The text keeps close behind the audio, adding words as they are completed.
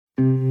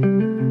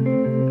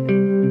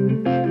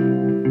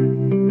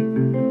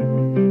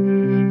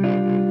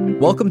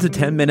Welcome to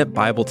 10-Minute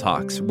Bible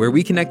Talks, where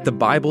we connect the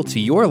Bible to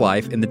your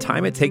life in the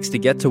time it takes to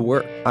get to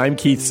work. I'm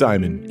Keith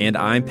Simon. And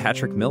I'm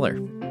Patrick Miller.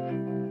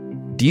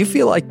 Do you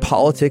feel like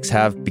politics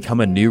have become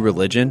a new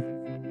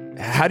religion?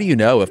 How do you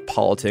know if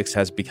politics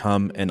has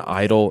become an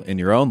idol in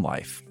your own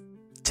life?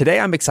 Today,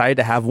 I'm excited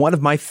to have one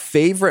of my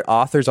favorite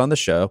authors on the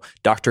show,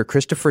 Dr.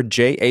 Christopher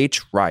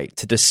J.H. Wright,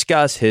 to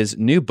discuss his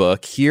new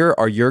book, Here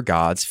Are Your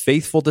Gods,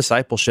 Faithful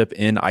Discipleship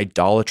in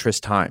Idolatrous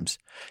Times.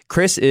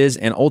 Chris is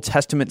an Old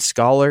Testament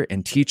scholar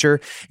and teacher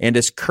and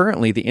is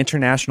currently the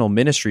International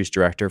Ministries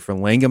Director for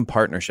Langham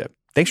Partnership.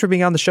 Thanks for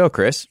being on the show,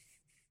 Chris.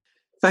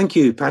 Thank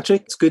you,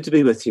 Patrick. It's good to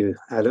be with you.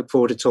 I look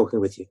forward to talking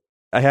with you.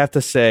 I have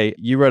to say,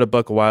 you wrote a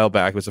book a while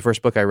back. It was the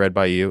first book I read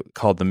by you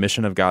called The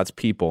Mission of God's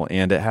People,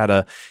 and it had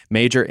a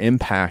major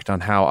impact on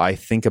how I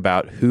think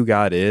about who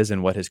God is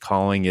and what his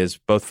calling is,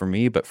 both for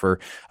me, but for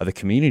the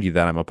community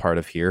that I'm a part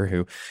of here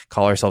who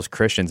call ourselves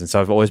Christians. And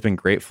so I've always been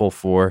grateful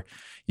for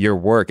your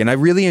work. And I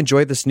really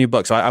enjoyed this new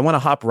book. So I want to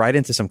hop right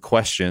into some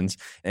questions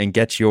and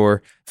get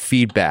your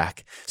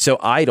feedback. So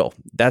idol,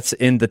 that's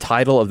in the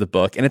title of the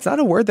book. And it's not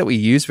a word that we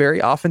use very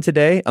often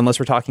today, unless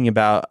we're talking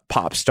about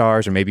pop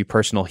stars or maybe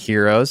personal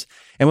heroes.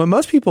 And when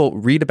most people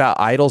read about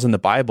idols in the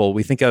Bible,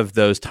 we think of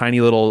those tiny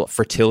little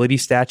fertility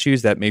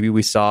statues that maybe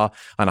we saw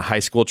on a high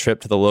school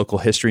trip to the local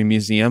history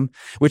museum,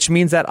 which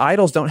means that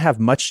idols don't have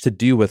much to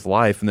do with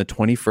life in the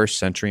 21st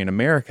century in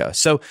America.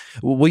 So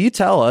will you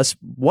tell us,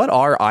 what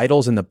are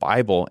idols in the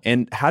Bible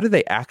and how do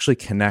they actually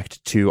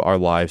connect to our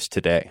lives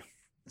today?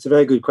 It's a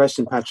very good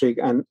question, Patrick.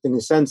 And in a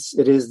sense,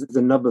 it is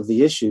the nub of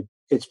the issue.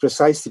 It's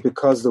precisely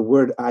because the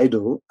word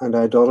idol and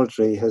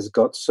idolatry has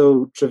got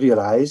so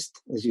trivialized,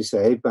 as you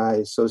say,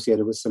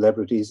 associated with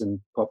celebrities and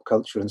pop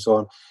culture and so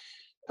on.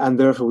 And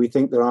therefore, we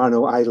think there are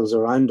no idols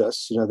around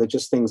us. You know, they're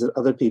just things that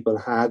other people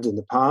had in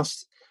the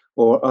past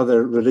or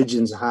other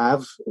religions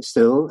have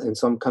still in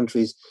some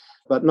countries,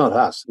 but not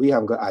us. We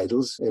haven't got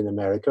idols in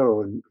America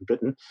or in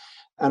Britain.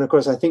 And of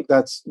course, I think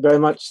that's very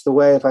much the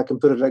way, if I can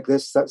put it like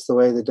this, that's the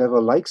way the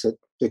devil likes it,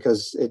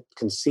 because it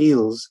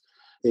conceals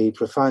the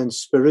profound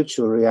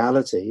spiritual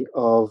reality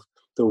of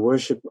the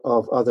worship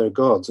of other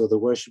gods, or the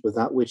worship of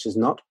that which is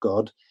not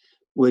God,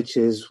 which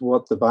is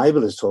what the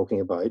Bible is talking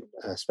about,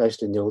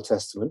 especially in the Old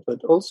Testament,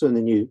 but also in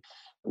the New,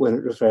 when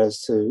it refers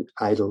to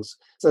idols.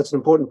 So that's an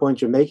important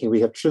point you're making.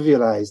 We have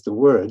trivialized the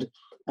word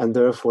and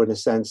therefore, in a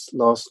sense,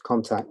 lost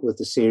contact with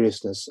the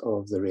seriousness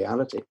of the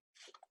reality.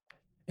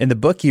 In the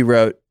book you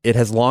wrote, it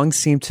has long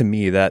seemed to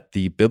me that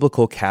the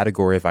biblical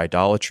category of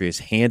idolatry is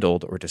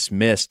handled or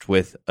dismissed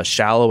with a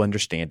shallow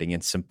understanding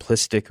and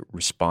simplistic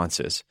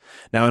responses.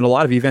 Now, in a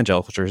lot of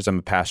evangelical churches, I'm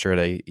a pastor at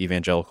an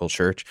evangelical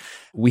church,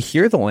 we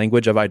hear the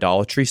language of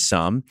idolatry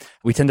some.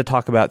 We tend to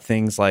talk about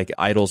things like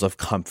idols of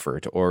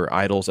comfort or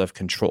idols of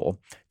control.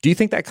 Do you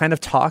think that kind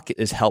of talk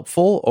is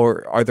helpful,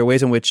 or are there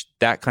ways in which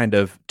that kind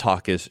of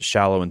talk is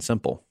shallow and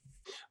simple?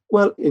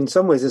 Well, in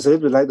some ways, it's a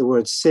little bit like the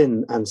word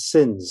sin and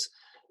sins.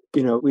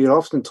 You know, we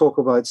often talk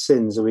about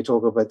sins, and we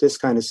talk about this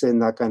kind of sin,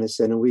 that kind of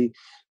sin, and we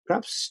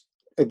perhaps,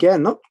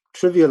 again, not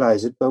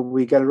trivialize it, but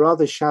we get a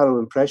rather shallow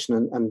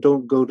impression and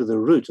don't go to the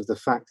root of the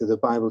fact that the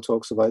Bible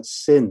talks about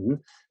sin,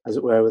 as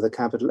it were, with a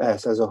capital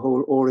S, as a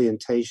whole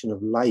orientation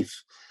of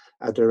life,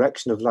 a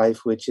direction of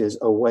life which is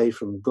away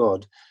from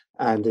God,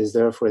 and is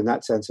therefore, in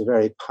that sense, a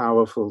very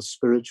powerful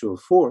spiritual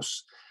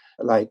force.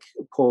 Like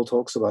Paul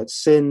talks about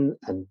sin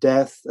and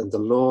death and the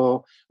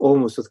law,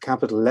 almost with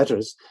capital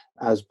letters,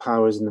 as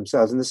powers in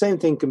themselves. And the same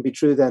thing can be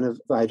true then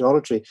of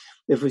idolatry.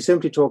 If we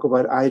simply talk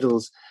about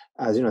idols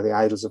as, you know, the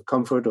idols of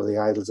comfort or the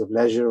idols of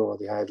leisure or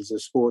the idols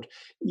of sport,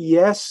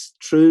 yes,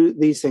 true,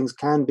 these things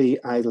can be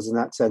idols in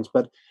that sense.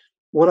 But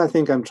what I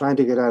think I'm trying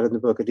to get at in the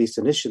book, at least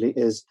initially,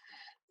 is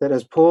that,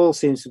 as Paul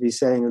seems to be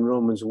saying in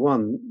Romans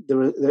 1,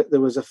 there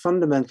was a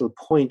fundamental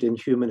point in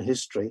human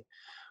history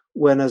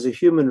when, as a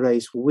human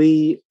race,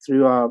 we,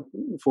 through our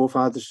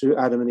forefathers, through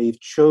Adam and Eve,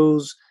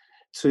 chose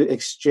to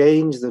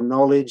exchange the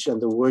knowledge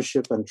and the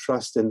worship and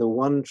trust in the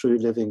one true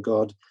living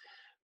God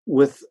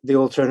with the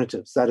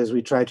alternatives. That is,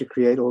 we tried to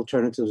create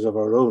alternatives of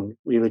our own.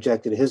 We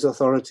rejected his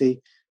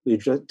authority, we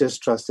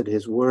distrusted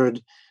his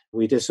word,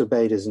 we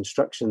disobeyed his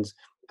instructions,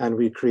 and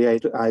we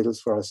created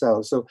idols for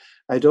ourselves. So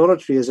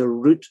idolatry is a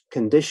root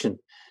condition.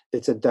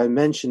 It's a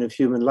dimension of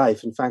human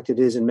life. In fact, it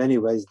is in many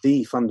ways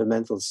the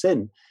fundamental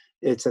sin.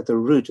 It's at the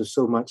root of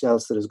so much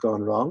else that has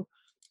gone wrong.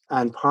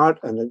 And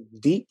a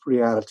deep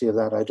reality of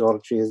that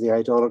idolatry is the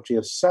idolatry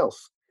of self,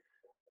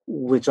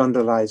 which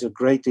underlies a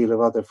great deal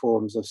of other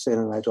forms of sin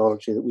and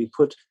idolatry, that we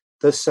put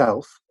the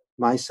self,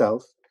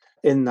 myself,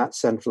 in that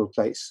central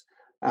place.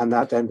 And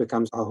that then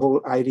becomes a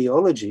whole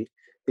ideology,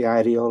 the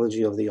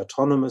ideology of the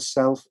autonomous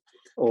self,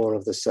 or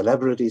of the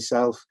celebrity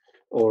self,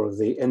 or of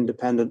the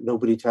independent,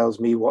 nobody tells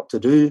me what to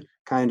do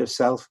kind of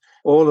self,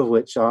 all of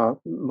which are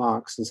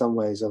marks in some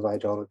ways of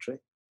idolatry.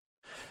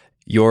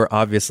 You're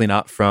obviously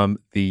not from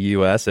the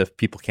U.S., if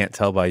people can't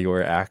tell by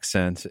your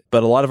accent,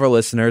 but a lot of our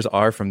listeners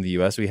are from the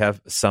U.S. We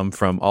have some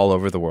from all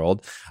over the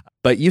world.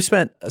 But you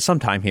spent some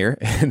time here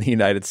in the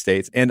United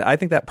States, and I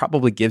think that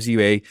probably gives you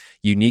a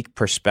unique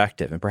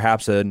perspective and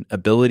perhaps an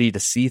ability to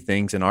see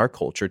things in our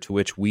culture to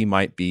which we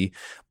might be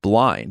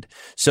blind.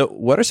 So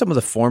what are some of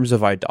the forms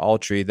of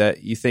idolatry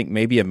that you think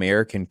maybe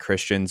American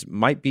Christians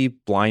might be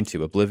blind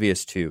to,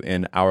 oblivious to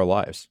in our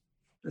lives?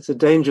 It's a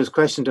dangerous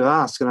question to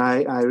ask, and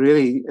I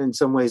really, in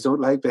some ways, don't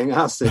like being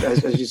asked it.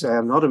 As you say,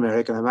 I'm not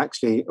American. I'm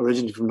actually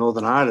originally from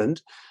Northern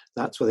Ireland.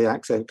 That's where the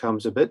accent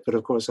comes a bit. But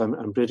of course,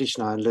 I'm British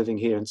now and living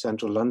here in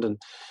central London.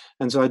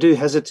 And so I do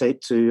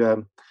hesitate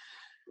to,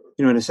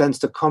 in a sense,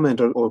 to comment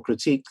or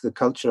critique the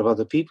culture of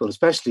other people,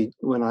 especially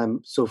when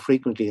I'm so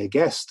frequently a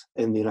guest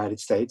in the United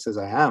States, as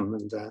I am,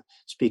 and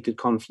speak at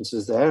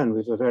conferences there. And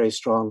we have a very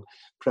strong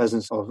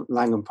presence of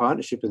Langham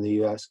Partnership in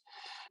the US.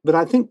 But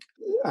I think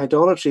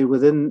idolatry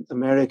within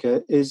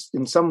America is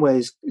in some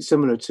ways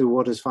similar to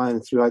what is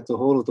found throughout the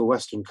whole of the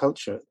Western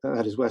culture,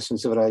 that is Western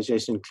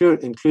civilization,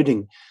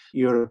 including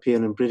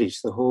European and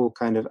British, the whole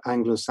kind of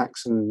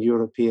Anglo-Saxon,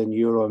 European,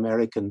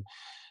 Euro-American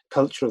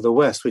culture of the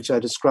West, which I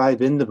describe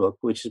in the book,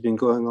 which has been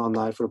going on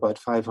now for about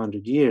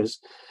 500 years,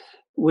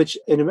 which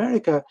in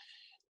America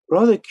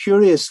rather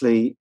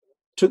curiously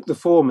took the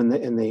form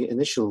in the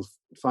initial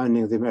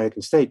founding of the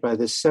American state by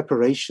this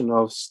separation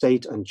of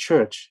state and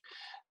church,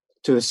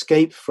 to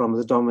escape from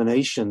the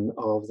domination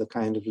of the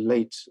kind of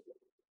late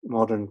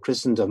modern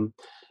Christendom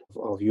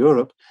of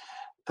Europe,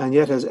 and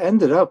yet has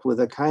ended up with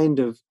a kind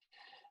of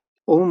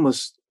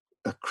almost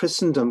a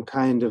Christendom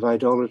kind of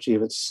idolatry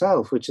of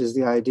itself, which is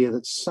the idea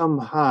that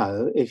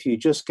somehow if you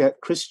just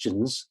get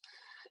Christians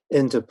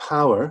into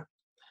power,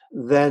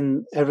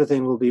 then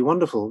everything will be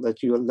wonderful,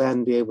 that you will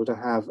then be able to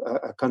have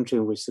a country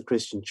in which the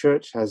Christian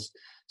church has a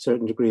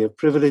certain degree of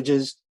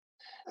privileges,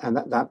 and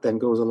that then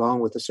goes along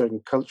with a certain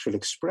cultural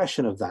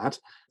expression of that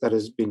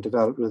has been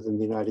developed within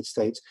the United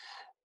States.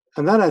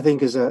 And that, I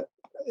think, is in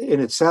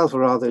itself a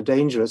rather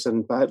dangerous,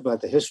 and by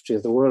the history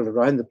of the world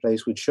around the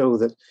place would show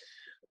that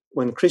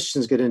when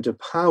Christians get into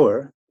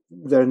power,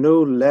 they're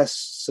no less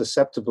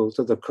susceptible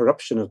to the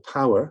corruption of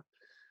power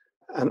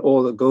and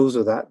all that goes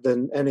with that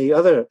than any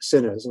other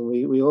sinners. And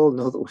we all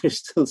know that we're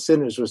still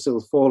sinners, we're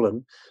still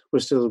fallen, we're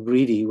still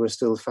greedy, we're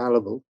still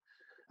fallible.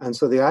 And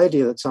so the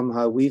idea that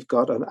somehow we've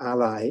got an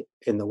ally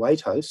in the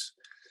White House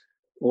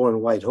or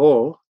in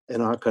Whitehall in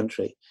our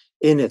country,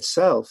 in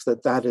itself,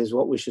 that is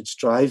what we should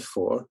strive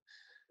for,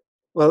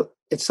 well,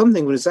 it's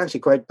something that is actually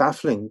quite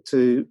baffling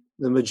to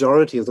the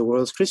majority of the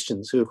world's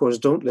Christians, who, of course,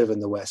 don't live in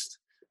the West.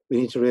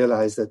 We need to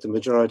realize that the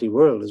majority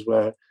world is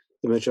where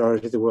the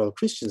majority of the world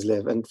Christians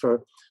live. And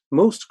for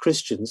most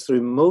Christians,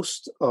 through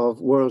most of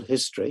world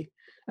history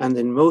and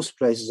in most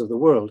places of the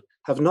world,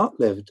 have not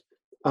lived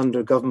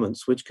under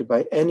governments which could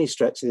by any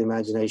stretch of the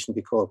imagination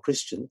be called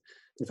Christian.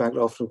 In fact,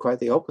 often quite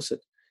the opposite.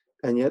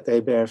 And yet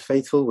they bear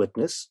faithful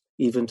witness,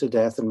 even to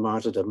death and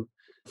martyrdom,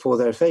 for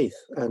their faith.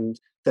 And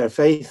their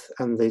faith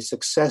and the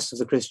success of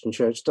the Christian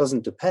church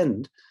doesn't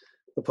depend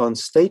upon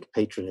state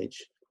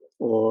patronage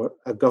or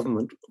a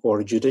government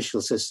or a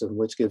judicial system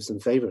which gives them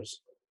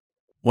favors.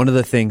 One of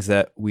the things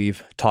that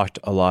we've talked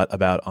a lot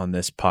about on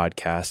this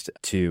podcast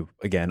to,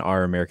 again,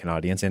 our American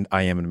audience, and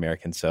I am an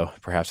American, so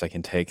perhaps I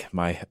can take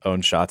my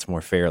own shots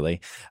more fairly,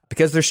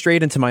 because they're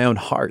straight into my own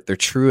heart. They're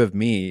true of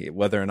me,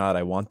 whether or not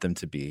I want them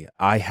to be.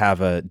 I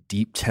have a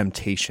deep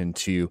temptation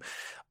to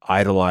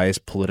idolize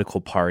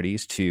political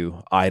parties,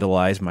 to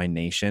idolize my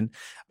nation.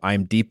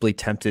 I'm deeply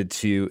tempted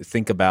to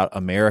think about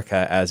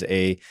America as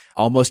a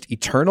almost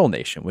eternal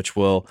nation, which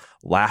will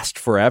last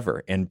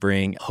forever and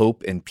bring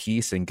hope and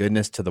peace and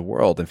goodness to the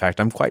world. In fact,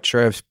 I'm quite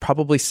sure I've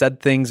probably said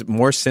things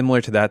more similar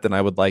to that than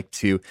I would like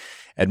to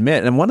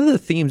admit. And one of the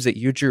themes that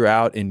you drew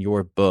out in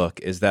your book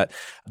is that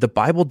the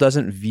Bible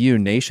doesn't view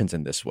nations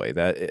in this way,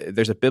 that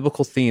there's a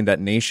biblical theme that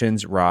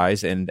nations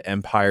rise and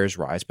empires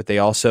rise, but they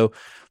also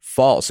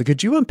fall. So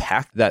could you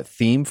unpack that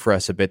theme for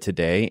us a bit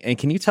today? And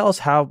can you tell us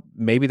how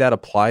maybe that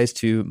applies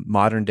to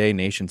modern day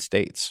nation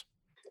states?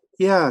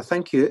 Yeah,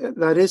 thank you.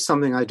 That is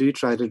something I do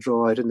try to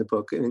draw out in the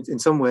book. In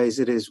some ways,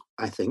 it is,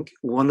 I think,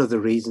 one of the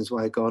reasons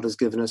why God has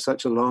given us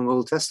such a long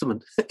Old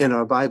Testament in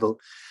our Bible.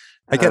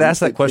 I get asked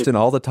that question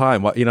all the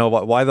time.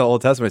 Why the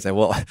Old Testament? I say,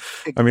 well,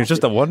 I mean, it's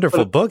just a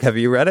wonderful book. Have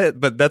you read it?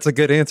 But that's a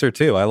good answer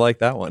too. I like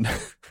that one.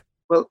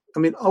 Well, I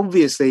mean,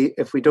 obviously,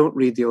 if we don't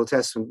read the Old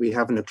Testament, we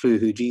haven't a clue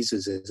who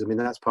Jesus is. I mean,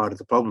 that's part of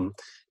the problem,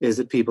 is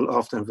that people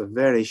often have a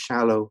very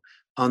shallow,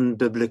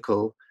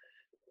 unbiblical,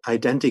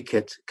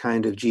 identikit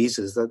kind of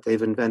Jesus that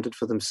they've invented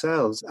for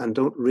themselves and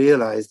don't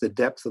realize the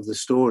depth of the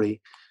story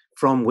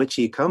from which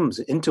he comes,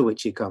 into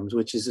which he comes,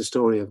 which is the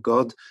story of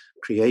God,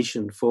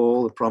 creation,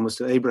 fall, the promise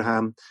to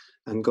Abraham,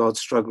 and God's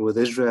struggle with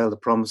Israel, the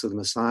promise of the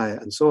Messiah,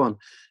 and so on.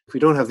 If we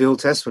don't have the Old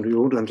Testament, we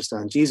won't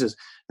understand Jesus.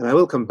 And I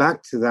will come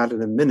back to that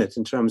in a minute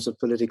in terms of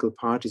political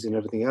parties and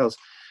everything else.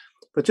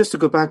 But just to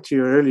go back to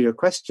your earlier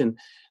question,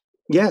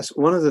 yes,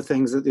 one of the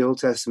things that the Old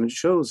Testament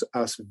shows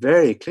us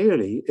very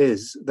clearly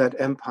is that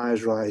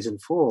empires rise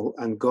and fall,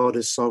 and God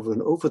is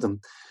sovereign over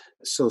them.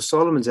 So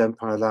Solomon's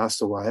empire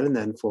lasts a while and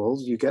then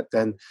falls. You get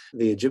then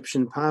the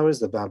Egyptian powers,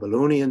 the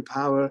Babylonian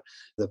power,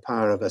 the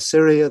power of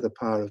Assyria, the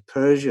power of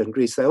Persia and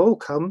Greece. They all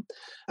come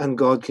and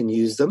God can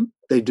use them.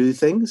 They do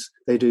things.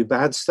 They do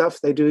bad stuff.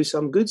 They do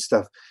some good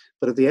stuff.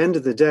 But at the end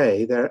of the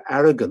day, their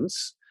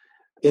arrogance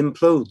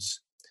implodes.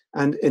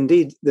 And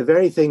indeed, the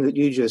very thing that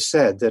you just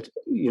said, that,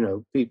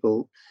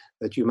 people,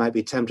 that you might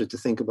be tempted to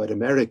think about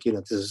America,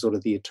 this is sort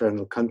of the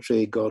eternal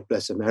country, God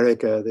bless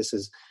America. This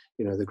is,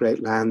 the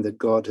great land that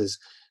God has,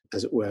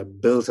 as it were,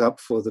 built up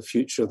for the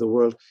future of the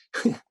world.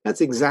 That's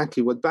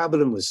exactly what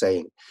Babylon was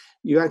saying.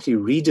 You actually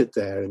read it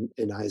there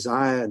in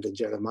Isaiah and in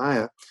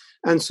Jeremiah.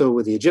 And so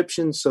were the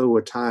Egyptians, so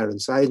were Tyre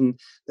and Sidon.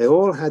 They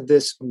all had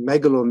this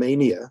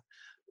megalomania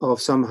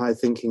of somehow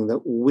thinking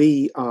that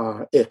we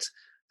are it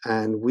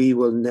and we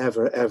will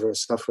never, ever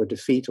suffer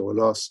defeat or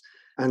loss.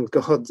 And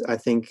God, I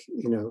think,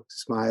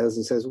 smiles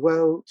and says,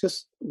 well,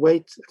 just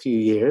wait a few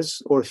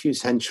years or a few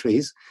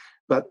centuries,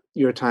 but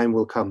your time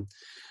will come.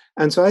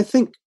 And so I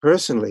think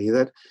personally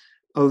that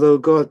although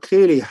God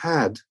clearly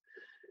had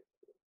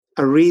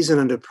a reason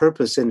and a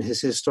purpose in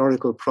his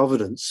historical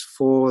providence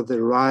for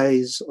the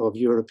rise of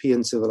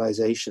European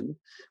civilization,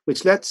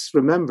 which, let's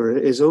remember,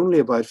 is only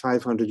about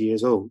 500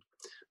 years old,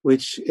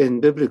 which in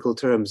biblical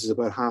terms is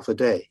about half a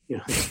day.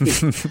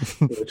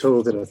 We're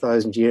told that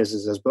 1,000 years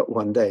is but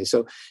one day.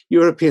 So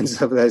European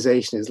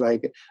civilization is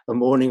like a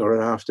morning or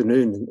an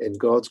afternoon in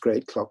God's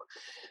great clock.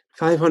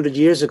 500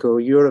 years ago,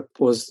 Europe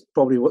was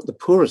probably the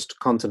poorest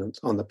continent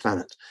on the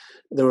planet.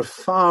 There were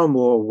far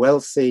more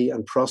wealthy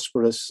and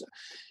prosperous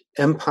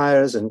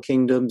empires and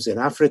kingdoms in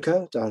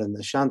Africa, down in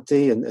the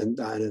Ashanti and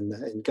down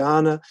in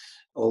Ghana,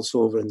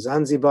 also over in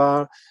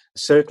Zanzibar,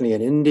 certainly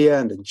in India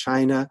and in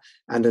China.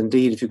 And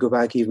indeed, if you go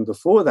back even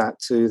before that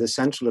to the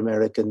Central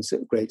American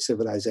great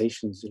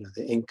civilizations,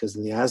 the Incas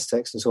and the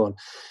Aztecs and so on.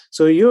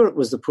 So Europe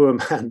was the poor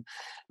man.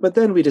 But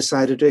then we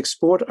decided to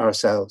export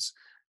ourselves.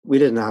 We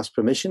didn't ask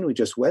permission. We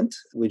just went.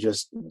 We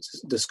just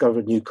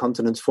discovered new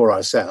continents for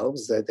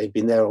ourselves. They'd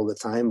been there all the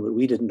time, but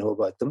we didn't know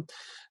about them.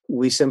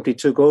 We simply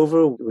took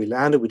over. We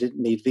landed. We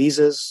didn't need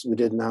visas. We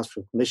didn't ask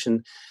for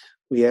permission.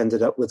 We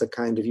ended up with a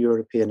kind of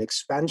European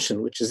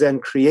expansion, which has then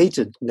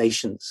created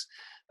nations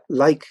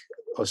like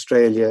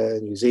Australia,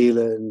 New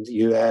Zealand,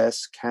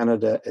 US,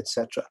 Canada,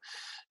 etc.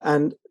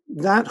 And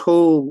that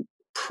whole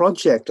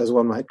project, as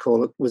one might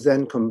call it, was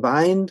then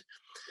combined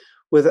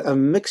with a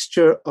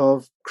mixture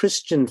of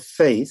Christian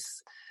faith,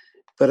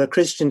 but a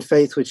Christian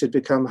faith which had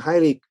become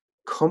highly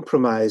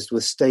compromised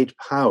with state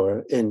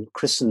power in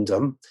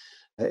Christendom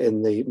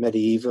in the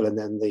medieval and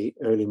then the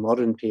early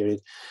modern period,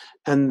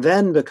 and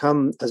then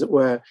become, as it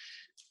were,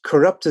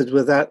 corrupted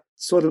with that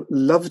sort of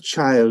love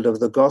child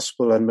of the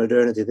gospel and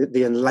modernity,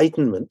 the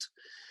Enlightenment,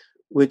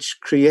 which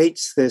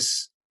creates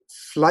this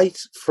flight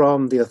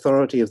from the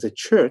authority of the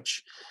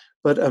church,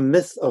 but a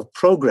myth of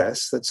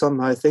progress, that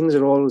somehow things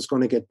are always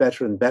going to get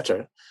better and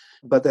better,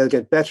 but they'll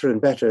get better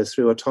and better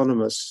through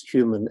autonomous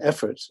human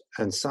effort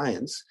and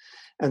science.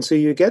 And so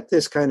you get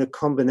this kind of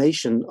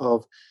combination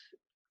of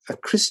a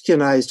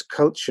Christianized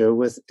culture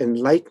with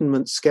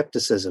Enlightenment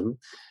skepticism,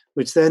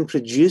 which then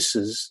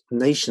produces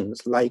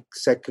nations like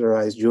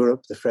secularized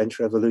Europe, the French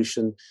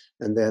Revolution,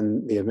 and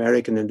then the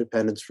American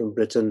independence from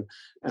Britain,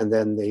 and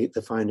then the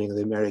founding of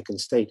the American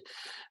state.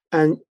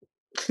 And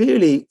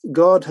clearly,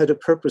 God had a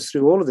purpose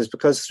through all of this,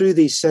 because through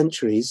these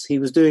centuries, he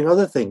was doing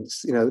other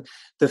things.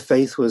 The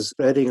faith was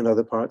spreading in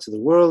other parts of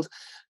the world.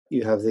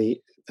 You have the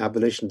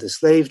abolition of the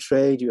slave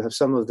trade. You have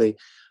some of the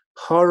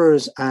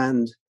horrors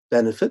and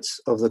benefits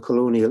of the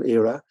colonial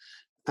era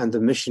and the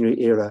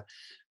missionary era.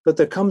 But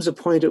there comes a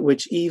point at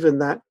which even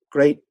that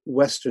great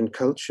Western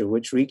culture,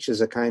 which reaches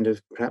a kind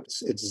of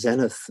perhaps its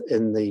zenith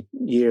in the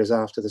years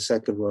after the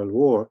Second World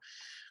War,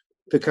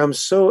 becomes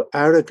so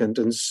arrogant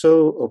and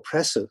so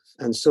oppressive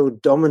and so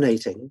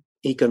dominating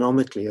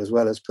economically as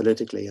well as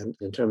politically and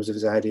in terms of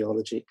his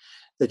ideology,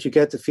 that you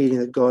get the feeling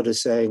that God is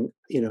saying,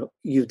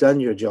 you've done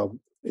your job.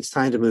 It's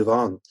time to move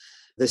on.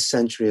 This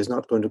century is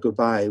not going to go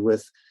by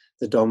with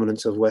the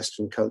dominance of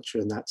Western culture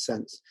in that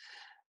sense.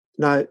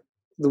 Now,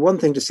 the one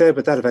thing to say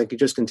about that, if I could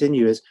just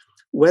continue, is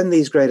when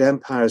these great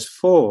empires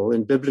fall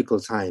in biblical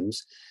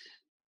times,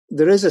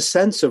 there is a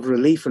sense of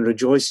relief and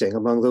rejoicing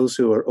among those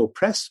who are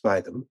oppressed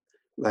by them,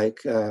 like,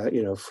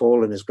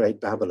 fallen is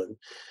great Babylon.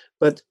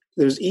 But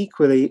there's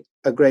equally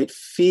a great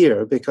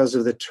fear because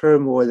of the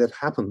turmoil that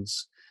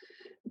happens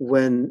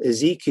when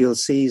Ezekiel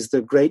sees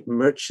the great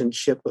merchant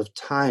ship of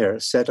Tyre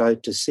set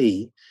out to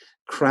sea,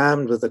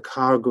 crammed with the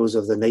cargoes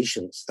of the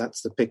nations.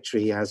 That's the picture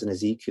he has in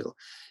Ezekiel.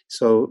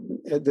 So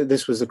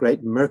this was the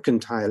great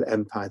mercantile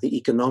empire, the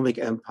economic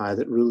empire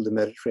that ruled the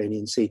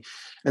Mediterranean Sea.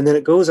 And then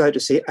it goes out to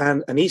sea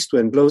and an east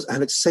wind blows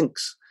and it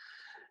sinks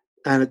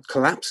and it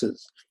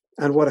collapses.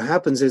 And what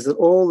happens is that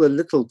all the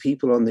little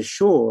people on the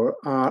shore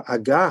are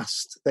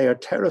aghast. They are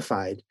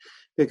terrified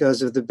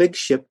because if the big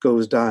ship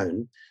goes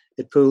down,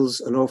 it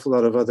pulls an awful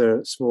lot of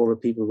other smaller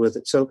people with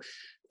it. So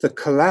the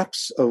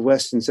collapse of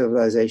Western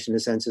civilization, in a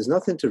sense, is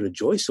nothing to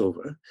rejoice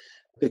over,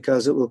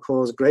 because it will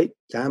cause great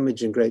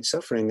damage and great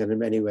suffering, and in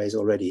many ways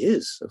already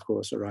is, of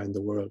course, around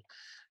the world.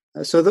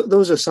 So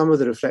those are some of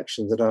the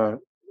reflections that are,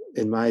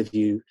 in my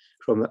view,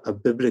 from a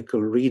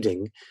biblical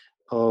reading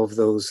of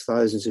those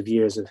thousands of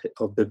years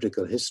of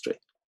biblical history.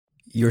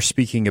 You're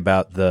speaking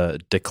about the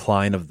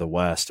decline of the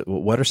West.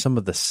 What are some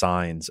of the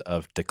signs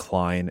of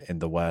decline in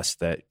the West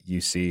that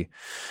you see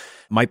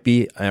might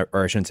be,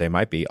 or I shouldn't say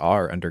might be,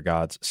 are under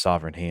God's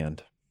sovereign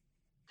hand?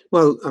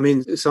 Well, I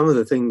mean, some of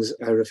the things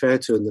I refer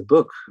to in the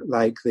book,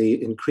 like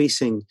the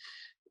increasing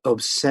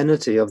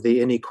obscenity of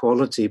the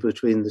inequality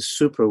between the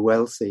super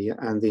wealthy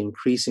and the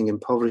increasing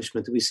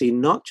impoverishment that we see,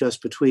 not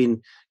just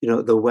between,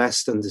 the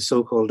West and the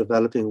so-called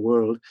developing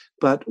world,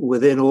 but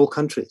within all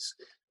countries.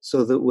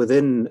 So that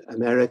within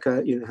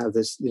America, you have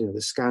this,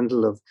 the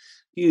scandal of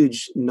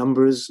huge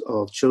numbers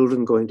of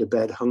children going to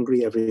bed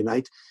hungry every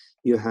night.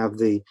 You have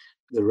the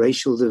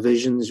racial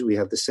divisions. We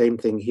have the same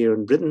thing here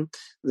in Britain.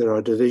 There are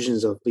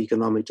divisions of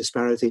economic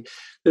disparity.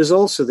 There's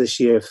also the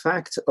sheer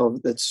fact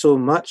that so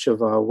much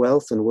of our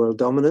wealth and world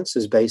dominance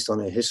is based on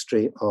a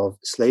history of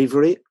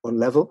slavery at one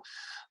level,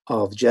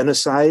 of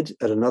genocide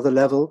at another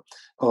level,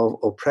 of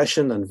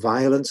oppression and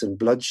violence and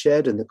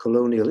bloodshed in the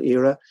colonial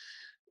era.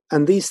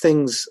 And these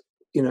things,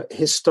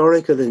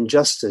 historical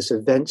injustice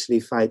eventually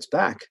fights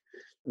back.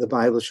 The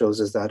Bible shows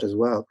us that as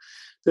well.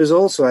 There's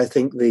also, I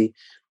think, the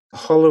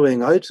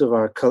hollowing out of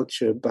our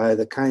culture by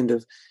the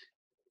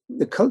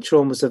culture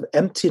almost of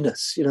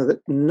emptiness, that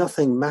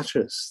nothing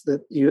matters,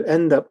 that you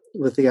end up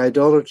with the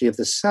idolatry of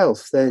the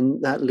self, then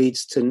that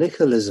leads to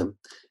nihilism,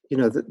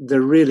 that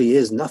there really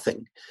is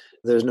nothing.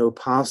 There's no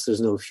past,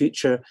 there's no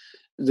future,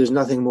 there's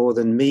nothing more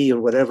than me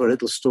and whatever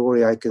little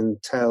story I can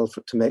tell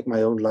to make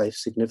my own life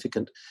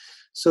significant.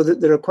 So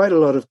that there are quite a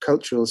lot of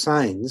cultural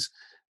signs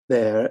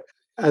there,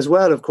 as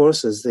well, of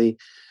course, as the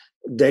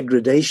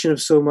degradation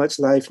of so much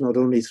life, not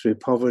only through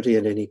poverty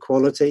and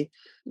inequality,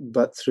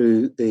 but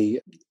through the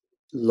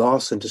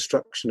loss and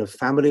destruction of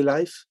family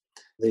life,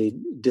 the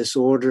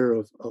disorder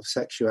of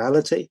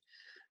sexuality,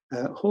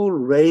 a whole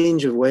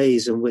range of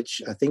ways in which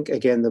I think,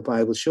 again, the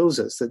Bible shows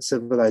us that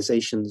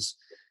civilizations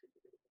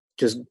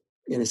just,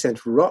 in a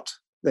sense, rot.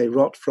 They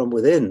rot from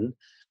within,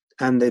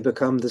 and they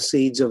become the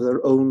seeds of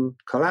their own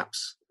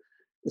collapse.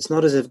 It's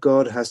not as if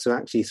God has to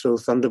actually throw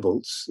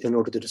thunderbolts in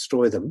order to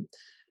destroy them.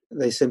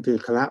 They simply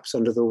collapse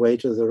under the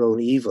weight of their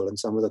own evil and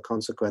some of the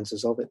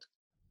consequences of it.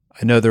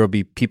 I know there will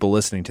be people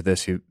listening to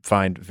this who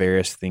find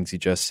various things you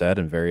just said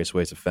in various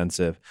ways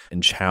offensive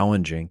and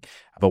challenging.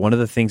 But one of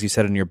the things you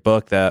said in your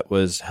book that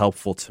was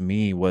helpful to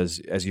me was,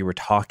 as you were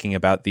talking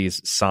about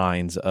these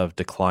signs of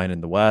decline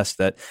in the West,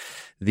 that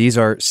these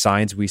are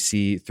signs we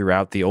see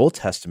throughout the Old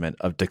Testament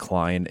of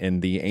decline in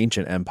the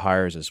ancient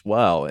empires as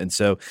well. And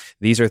so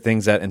these are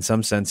things that in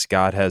some sense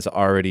God has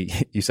already,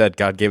 you said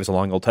God gave us a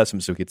long Old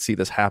Testament so we could see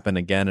this happen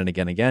again and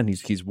again and again.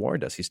 He's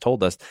warned us. He's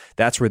told us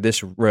that's where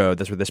this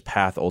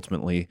path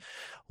ultimately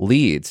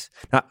leads.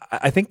 Now,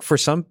 I think for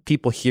some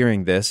people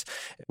hearing this,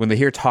 when they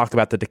hear talk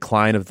about the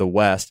decline of the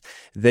West,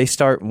 they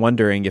start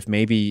wondering if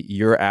maybe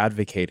you're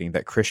advocating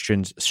that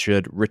Christians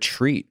should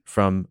retreat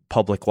from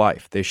public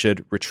life. They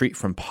should retreat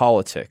from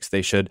politics.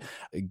 They should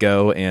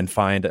go and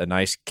find a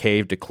nice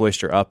cave to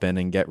cloister up in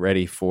and get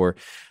ready for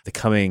the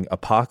coming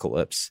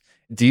apocalypse.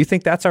 Do you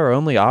think that's our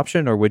only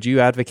option, or would you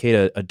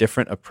advocate a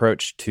different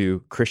approach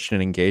to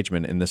Christian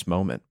engagement in this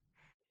moment?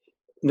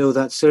 No,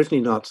 that's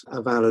certainly not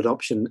a valid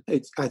option.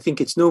 I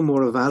think it's no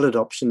more a valid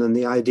option than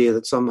the idea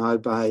that somehow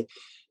by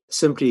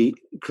simply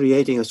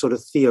creating a sort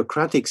of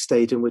theocratic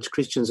state in which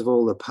Christians have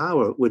all the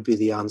power would be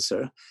the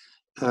answer.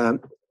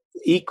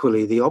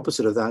 Equally, the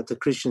opposite of that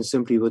Christians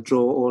simply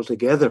withdraw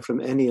altogether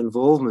from any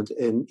involvement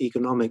in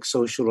economic,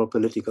 social, or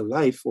political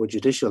life or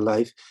judicial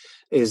life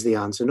is the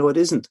answer. No, it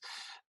isn't.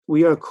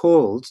 We are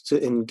called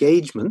to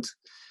engagement,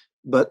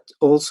 but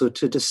also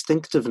to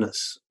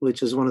distinctiveness,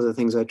 which is one of the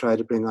things I try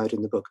to bring out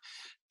in the book.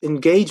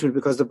 Engagement,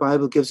 because the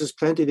Bible gives us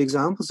plenty of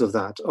examples of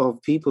that,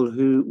 of people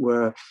who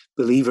were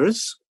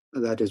believers,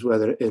 that is,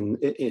 whether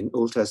in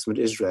Old Testament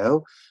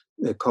Israel,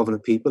 the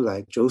covenant people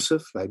like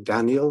Joseph, like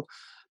Daniel,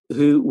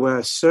 who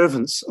were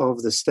servants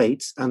of the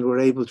state and were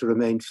able to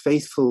remain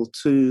faithful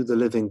to the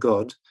living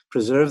God,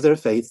 preserve their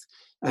faith,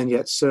 and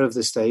yet serve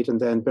the state and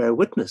then bear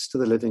witness to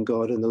the living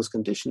God in those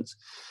conditions.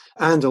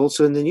 And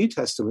also in the New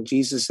Testament,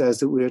 Jesus says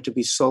that we are to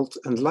be salt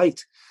and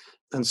light.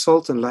 And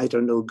salt and light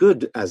are no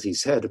good, as he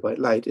said about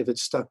light, if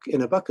it's stuck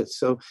in a bucket.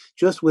 So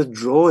just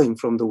withdrawing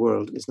from the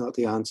world is not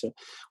the answer.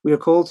 We are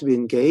called to be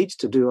engaged,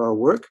 to do our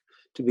work,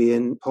 to be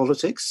in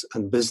politics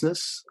and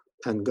business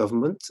and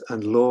government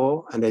and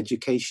law and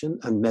education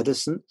and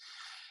medicine,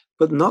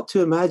 but not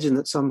to imagine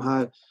that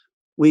somehow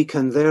we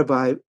can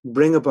thereby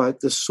bring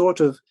about the sort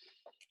of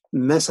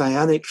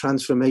messianic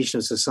transformation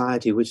of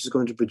society which is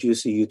going to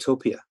produce a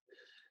utopia.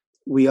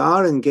 We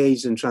are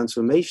engaged in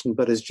transformation,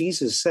 but as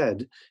Jesus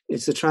said,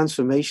 it's a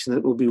transformation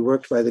that will be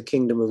worked by the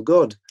kingdom of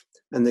God.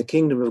 And the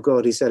kingdom of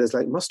God, he said, is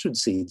like mustard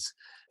seeds.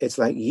 It's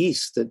like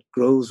yeast that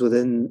grows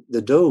within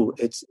the dough.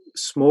 It's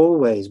small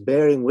ways,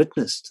 bearing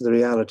witness to the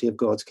reality of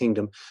God's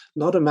kingdom,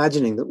 not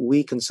imagining that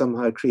we can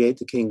somehow create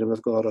the kingdom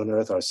of God on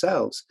earth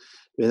ourselves.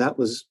 I mean, that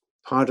was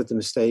part of the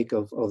mistake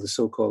of the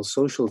so-called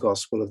social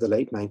gospel of the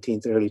late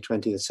 19th, early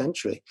 20th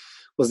century,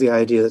 was the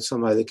idea that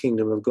somehow the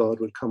kingdom of God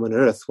would come on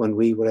earth when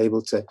we were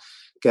able to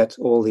get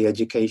all the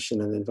education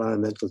and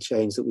environmental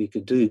change that we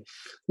could do.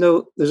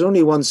 No, there's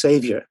only one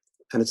savior,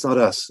 and it's not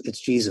us,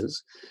 it's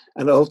Jesus.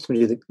 And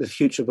ultimately, the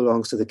future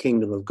belongs to the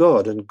kingdom of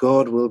God, and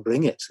God will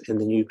bring it in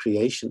the new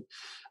creation.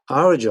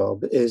 Our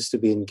job is to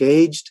be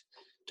engaged,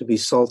 to be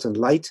salt and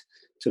light,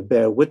 to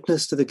bear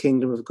witness to the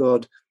kingdom of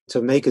God,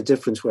 to make a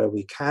difference where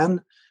we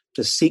can,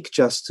 to seek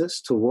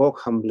justice, to walk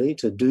humbly,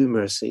 to do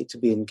mercy, to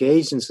be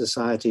engaged in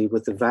society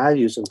with the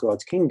values of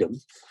God's kingdom.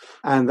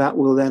 And that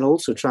will then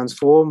also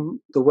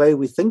transform the way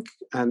we think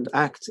and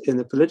act in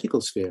the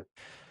political sphere.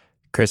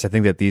 Chris, I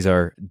think that these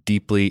are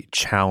deeply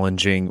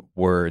challenging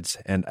words.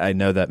 And I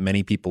know that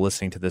many people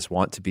listening to this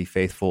want to be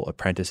faithful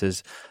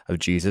apprentices of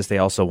Jesus. They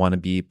also want to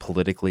be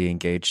politically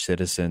engaged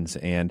citizens.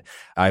 And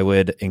I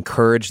would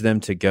encourage them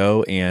to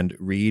go and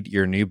read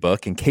your new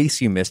book. In case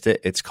you missed it,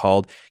 it's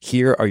called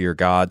Here Are Your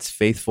Gods,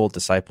 Faithful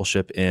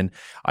Discipleship in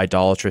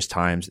Idolatrous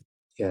Times.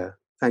 Yeah,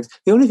 thanks.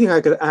 The only thing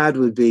I could add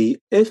would be,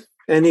 if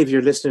any of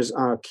your listeners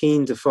are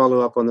keen to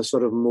follow up on the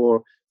sort of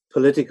more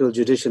political,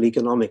 judicial,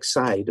 economic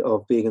side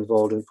of being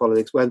involved in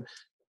politics, well,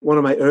 one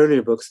of my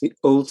earlier books, The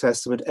Old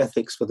Testament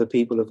Ethics for the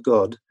People of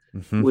God,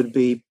 would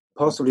be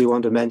possibly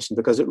one to mention,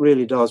 because it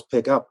really does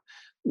pick up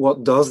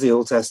what does the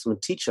Old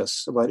Testament teach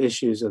us about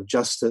issues of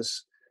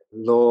justice,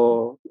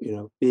 law,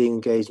 being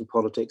engaged in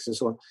politics and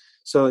so on.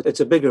 So it's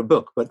a bigger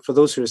book, but for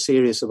those who are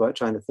serious about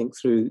trying to think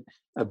through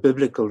a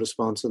biblical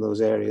response in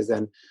those areas,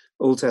 then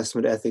Old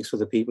Testament Ethics for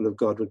the People of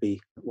God would be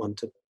one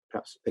to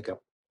perhaps pick up.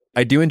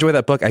 I do enjoy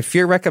that book. I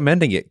fear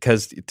recommending it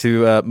because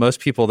to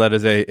most people, that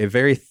is a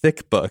very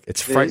thick book.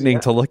 It's frightening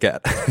to look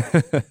at.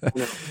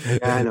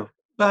 I know.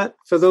 But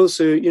for those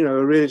who,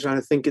 are really trying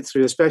to think it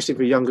through, especially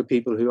for younger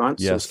people who aren't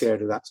so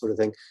scared of that sort of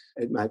thing,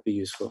 it might be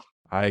useful.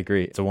 I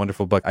agree. It's a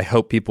wonderful book. I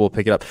hope people will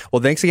pick it up.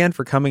 Well, thanks again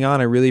for coming on.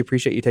 I really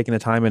appreciate you taking the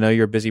time. I know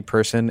you're a busy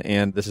person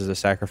and this is a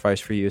sacrifice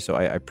for you. So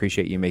I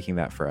appreciate you making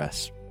that for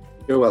us.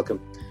 You're welcome.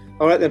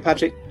 All right then,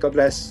 Patrick. God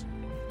bless.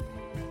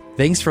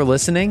 Thanks for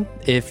listening.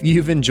 If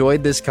you've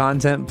enjoyed this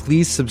content,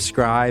 please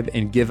subscribe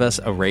and give us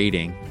a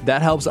rating.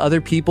 That helps other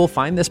people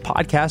find this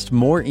podcast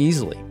more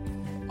easily.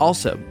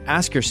 Also,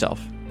 ask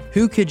yourself,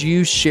 who could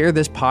you share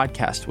this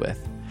podcast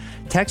with?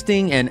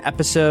 Texting an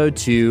episode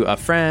to a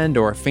friend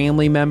or a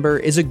family member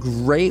is a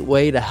great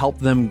way to help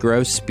them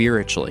grow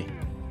spiritually.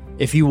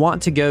 If you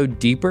want to go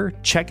deeper,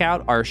 check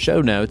out our show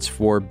notes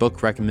for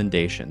book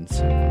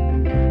recommendations.